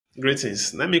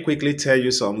Greetings. Let me quickly tell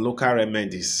you some local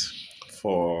remedies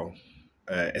for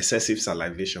excessive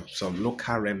salivation. Some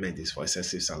local remedies for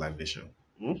excessive salivation.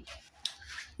 Hmm?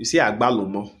 You see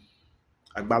agbalumo.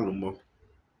 Agbalumo.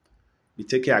 Be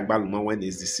taking agbalumo when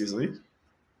it's the season.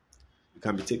 You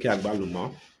can be taking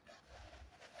agbalumo.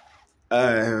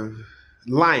 Uh,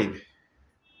 Lime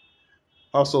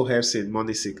also helps in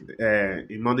morning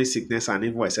sickness and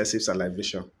even excessive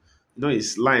salivation. You know,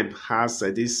 it's lime has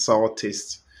this sour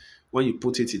taste. When you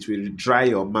put it, it will dry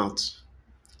your mouth.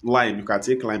 Lime, you can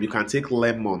take lime. You can take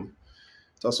lemon.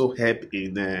 It also help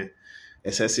in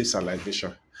excessive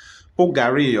salivation. Put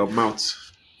gari in your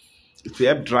mouth. It will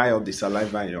help dry up the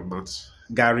saliva in your mouth.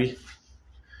 Gari.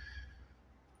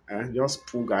 Just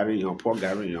pour gari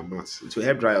in your mouth. It will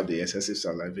help dry up the excessive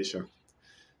salivation.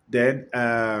 Then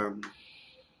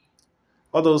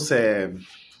all those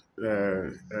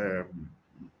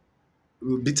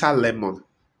bitter lemon,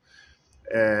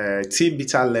 tea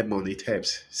bitter lemon, it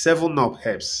helps. 7 Up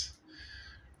helps.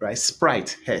 Right?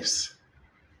 Sprite helps.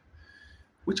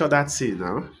 Which other thing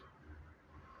now?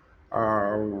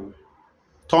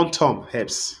 Tom Tom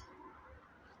helps.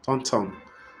 Tom Tom.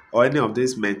 Or any of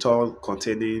these menthol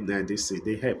containing this thing,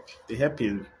 they help. They help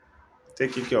in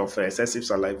taking care of excessive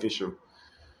salivation.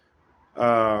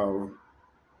 Uh,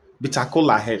 Bitter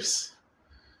cola helps.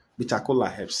 Bitter cola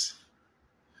helps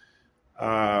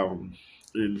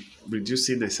in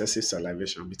reducing excessive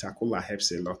salivation. Bitter cola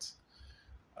helps a lot.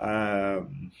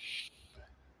 Um,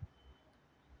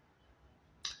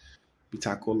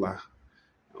 Bitter cola.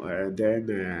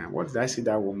 Then what did I see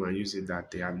that woman using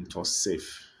that day and it was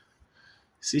safe?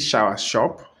 See shower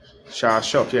shop. Shower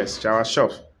shop, yes, shower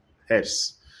shop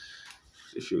helps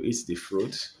if you eat the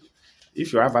fruit.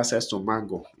 If you have access to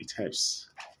mango, it helps.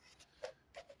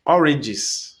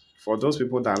 Oranges, for those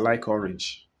people that like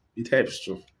orange, it helps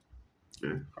too.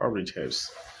 Yeah, orange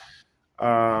helps.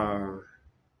 Uh,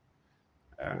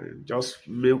 just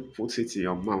milk, put it in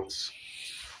your mouth.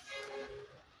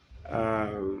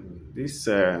 This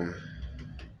there's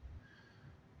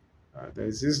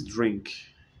this drink.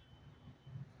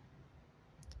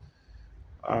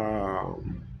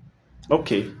 Um,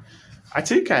 okay, I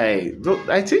think I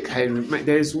remember.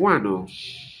 There is one. Oh,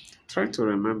 trying to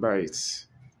remember it.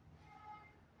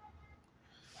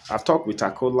 I've talked with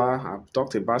Cola. I've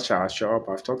talked about shower shop.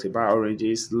 I've talked about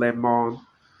oranges, lemon,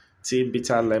 tea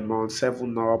bitter lemon,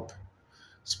 7 Up,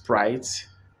 Sprite,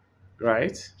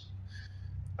 right?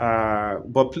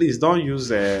 But please don't use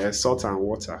salt and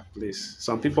water, please.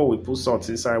 Some people will put salt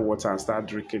inside water and start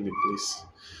drinking it, please.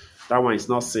 That one is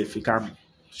not safe. It can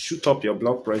shoot up your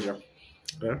blood pressure.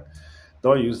 Yeah?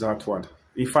 Don't use that one.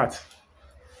 In fact,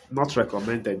 not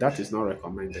recommended. That is not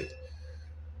recommended.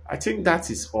 I think that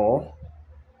is all.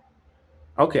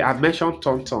 Okay, I mentioned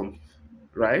Tom Tom,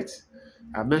 right?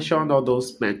 I mentioned all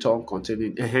those menthol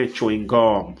containing chewing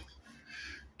gum.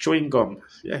 Chewing gum.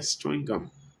 Yes, chewing gum.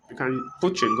 You can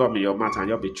put chewing gum in your mouth and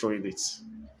you'll be chewing it.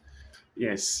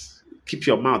 Yes. Keep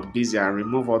your mouth busy and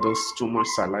remove all those too much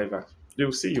saliva.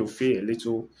 You'll see you'll feel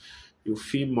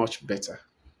much better.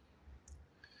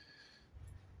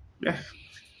 Yeah.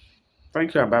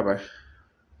 Thank you and bye bye.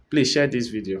 Please share this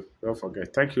video. Don't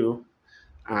forget. Thank you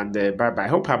and bye bye. I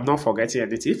hope I'm not forgetting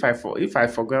anything. If I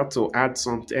forgot to add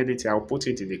something anything, I'll put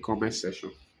it in the comment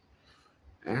section.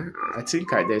 I think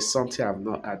there's something I've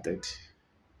not added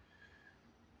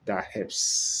that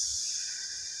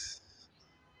helps.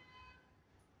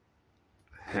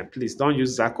 Please don't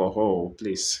use alcohol,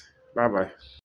 please. Bye bye.